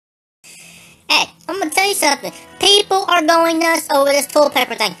you something. People are going nuts over this toilet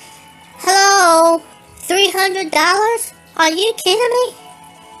paper thing. Hello? $300? Are you kidding me?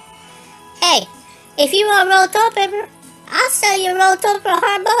 Hey, if you want a roll of toilet paper, I'll sell you a roll of toilet paper for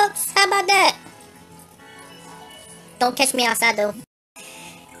 $100. How about that? Don't catch me outside though.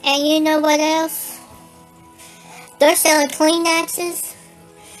 And you know what else? They're selling Kleenexes.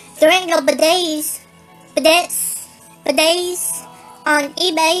 There ain't no bidets on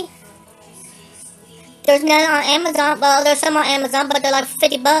eBay. There's none on Amazon. Well, there's some on Amazon, but they're like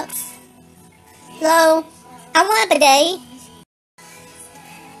 $50. Hello? I want a bidet.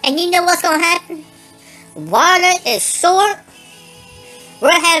 And you know what's gonna happen? Water is short.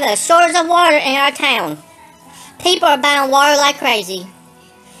 We're having a shortage of water in our town. People are buying water like crazy.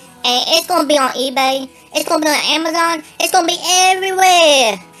 And it's gonna be on eBay. It's gonna be on Amazon. It's gonna be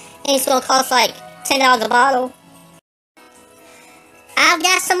everywhere. And it's gonna cost like $10 a bottle. I've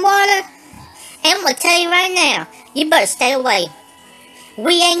got some water. And I'm gonna tell you right now, you better stay away.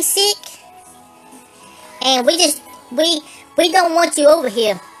 We ain't sick. And we don't want you over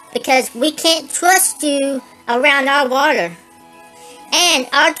here. Because we can't trust you around our water. And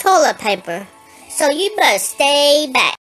our toilet paper. So you better stay back.